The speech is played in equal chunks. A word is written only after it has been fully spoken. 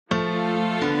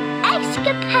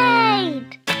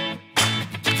Escapade!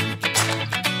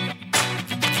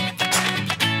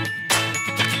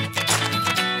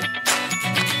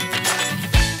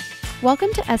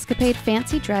 Welcome to Escapade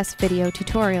Fancy Dress Video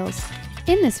Tutorials.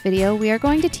 In this video, we are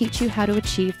going to teach you how to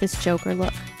achieve this Joker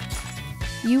look.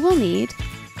 You will need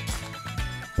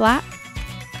black,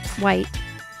 white,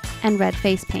 and red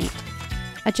face paint,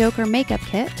 a Joker makeup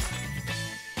kit,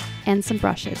 and some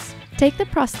brushes. Take the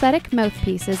prosthetic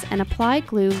mouthpieces and apply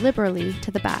glue liberally to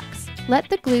the backs. Let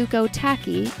the glue go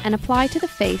tacky and apply to the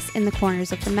face in the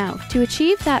corners of the mouth. To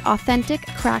achieve that authentic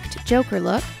cracked Joker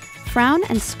look, frown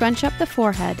and scrunch up the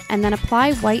forehead and then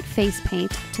apply white face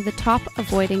paint to the top,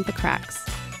 avoiding the cracks.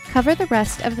 Cover the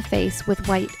rest of the face with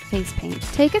white face paint.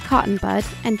 Take a cotton bud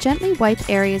and gently wipe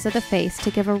areas of the face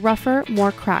to give a rougher,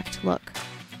 more cracked look.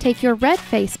 Take your red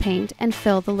face paint and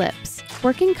fill the lips,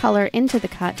 working color into the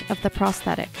cut of the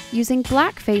prosthetic. Using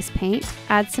black face paint,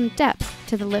 add some depth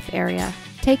to the lip area.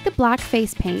 Take the black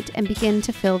face paint and begin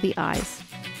to fill the eyes.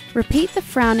 Repeat the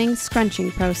frowning, scrunching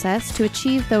process to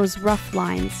achieve those rough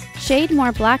lines. Shade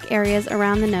more black areas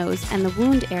around the nose and the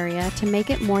wound area to make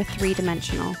it more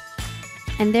three-dimensional.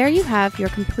 And there you have your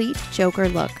complete Joker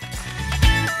look.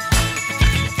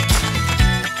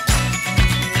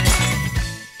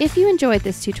 If you enjoyed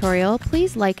this tutorial,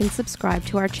 please like and subscribe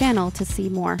to our channel to see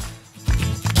more.